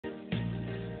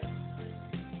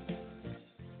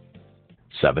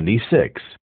76.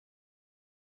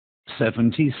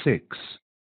 76.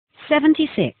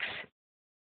 76.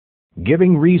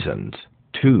 Giving reasons.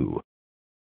 2.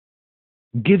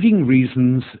 Giving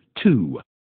reasons. 2.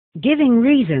 Giving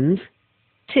reasons.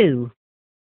 2.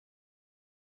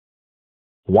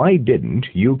 Why didn't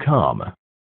you come?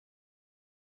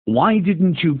 Why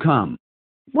didn't you come?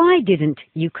 Why didn't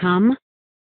you come?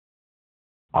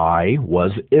 I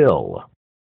was ill.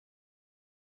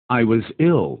 I was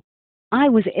ill. I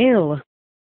was ill.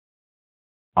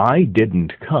 I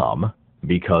didn't come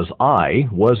because I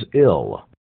was ill.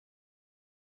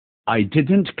 I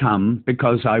didn't come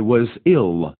because I was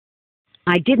ill.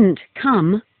 I didn't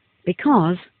come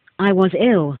because I was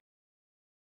ill.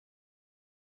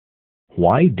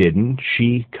 Why didn't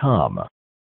she come?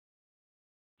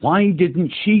 Why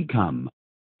didn't she come?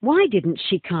 Why didn't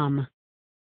she come?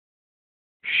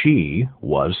 She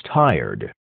was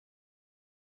tired.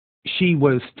 She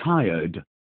was tired.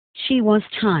 She was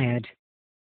tired.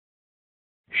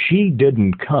 She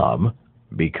didn't come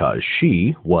because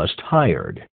she was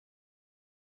tired.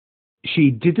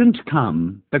 She didn't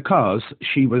come because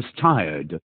she was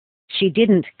tired. She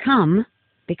didn't come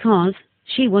because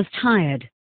she was tired.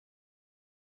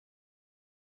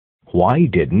 Why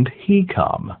didn't he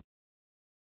come?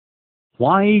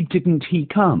 Why didn't he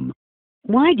come?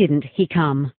 Why didn't he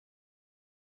come?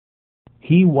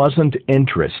 He wasn't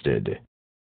interested.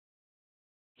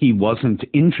 He wasn't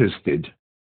interested.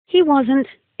 He wasn't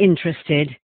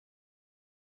interested.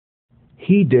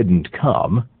 He didn't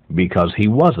come because he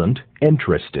wasn't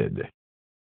interested.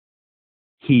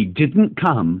 He didn't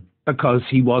come because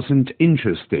he wasn't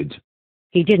interested.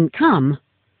 He didn't come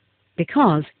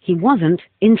because he wasn't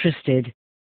interested.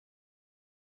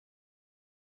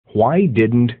 Why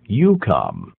didn't you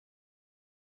come?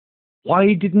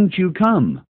 Why didn't you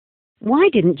come? Why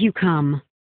didn't you come?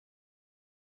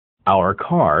 Our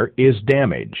car is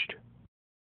damaged.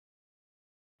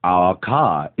 Our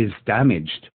car is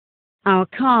damaged. Our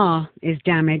car is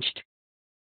damaged.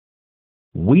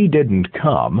 We didn't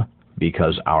come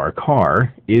because our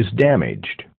car is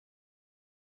damaged.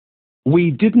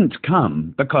 We didn't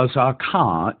come because our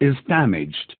car is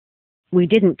damaged. We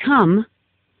didn't come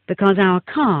because our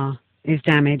car is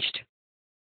damaged.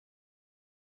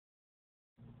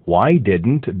 Why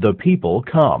didn't the people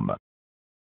come?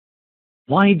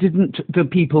 Why didn't the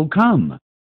people come?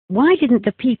 Why didn't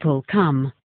the people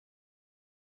come?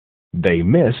 They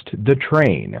missed the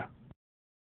train.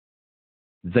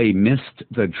 They missed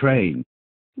the train.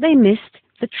 They missed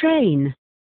the train.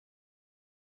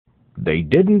 They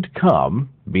didn't come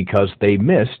because they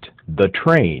missed the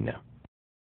train.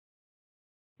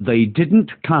 They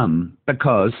didn't come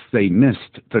because they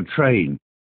missed the train.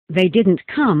 They didn't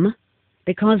come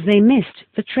because they missed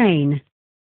the train.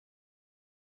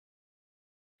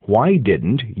 Why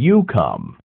didn't you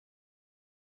come?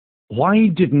 Why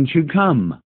didn't you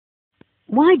come?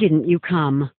 Why didn't you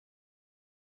come?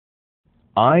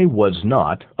 I was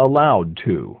not allowed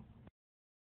to.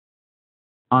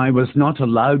 I was not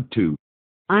allowed to.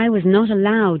 I was not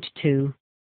allowed to.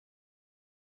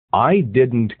 I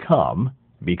didn't come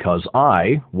because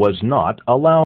I was not allowed